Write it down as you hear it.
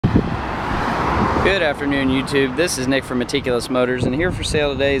Good afternoon, YouTube. This is Nick from Meticulous Motors, and here for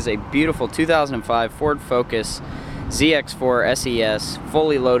sale today is a beautiful 2005 Ford Focus ZX4 SES,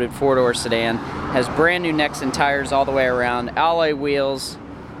 fully loaded four-door sedan. Has brand new necks and tires all the way around, alloy wheels,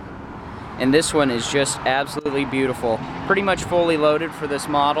 and this one is just absolutely beautiful. Pretty much fully loaded for this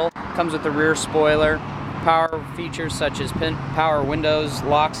model. Comes with a rear spoiler, power features such as power windows,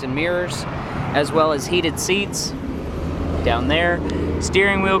 locks, and mirrors, as well as heated seats down there,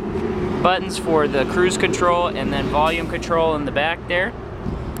 steering wheel buttons for the cruise control, and then volume control in the back there.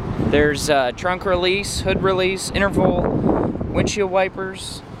 There's trunk release, hood release, interval, windshield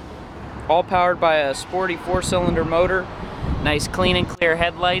wipers, all powered by a sporty 4-cylinder motor. Nice clean and clear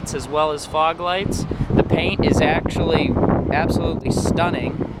headlights as well as fog lights. The paint is actually absolutely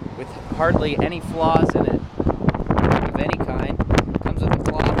stunning with hardly any flaws in it of any kind. Comes with a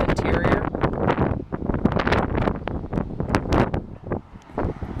cloth interior.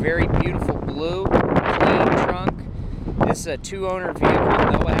 Very beautiful blue, clean trunk. This is a 2-owner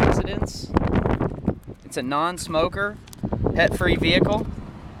vehicle, no accidents. It's a non-smoker, pet-free vehicle.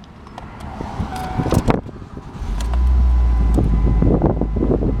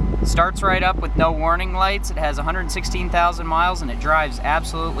 Starts right up with no warning lights. It has 116,000 miles and it drives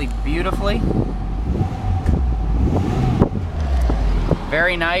absolutely beautifully.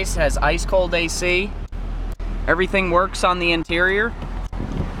 Very nice, has ice-cold AC. Everything works on the interior.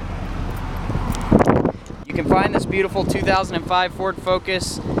 You can find this beautiful 2005 Ford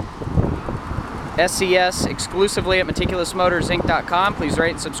Focus SES exclusively at meticulousmotorsinc.com. Please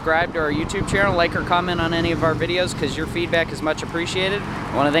rate and subscribe to our YouTube channel, like or comment on any of our videos because your feedback is much appreciated.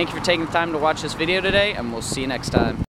 I want to thank you for taking the time to watch this video today, and we'll see you next time.